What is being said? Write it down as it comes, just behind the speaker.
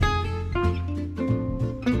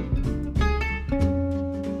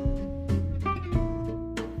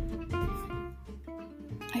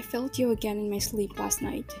felt you again in my sleep last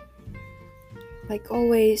night. Like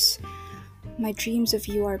always, my dreams of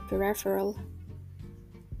you are peripheral.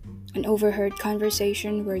 An overheard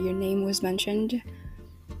conversation where your name was mentioned,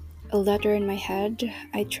 a letter in my head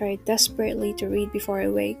I tried desperately to read before I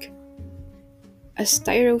wake, a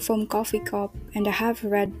styrofoam coffee cup, and a half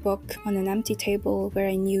read book on an empty table where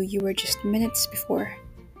I knew you were just minutes before.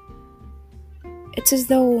 It's as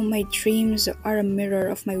though my dreams are a mirror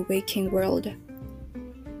of my waking world,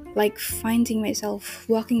 like finding myself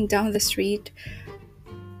walking down the street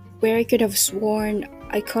where I could have sworn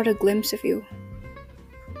I caught a glimpse of you,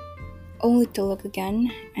 only to look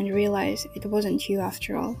again and realize it wasn't you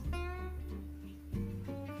after all.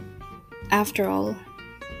 After All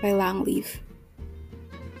by Leav.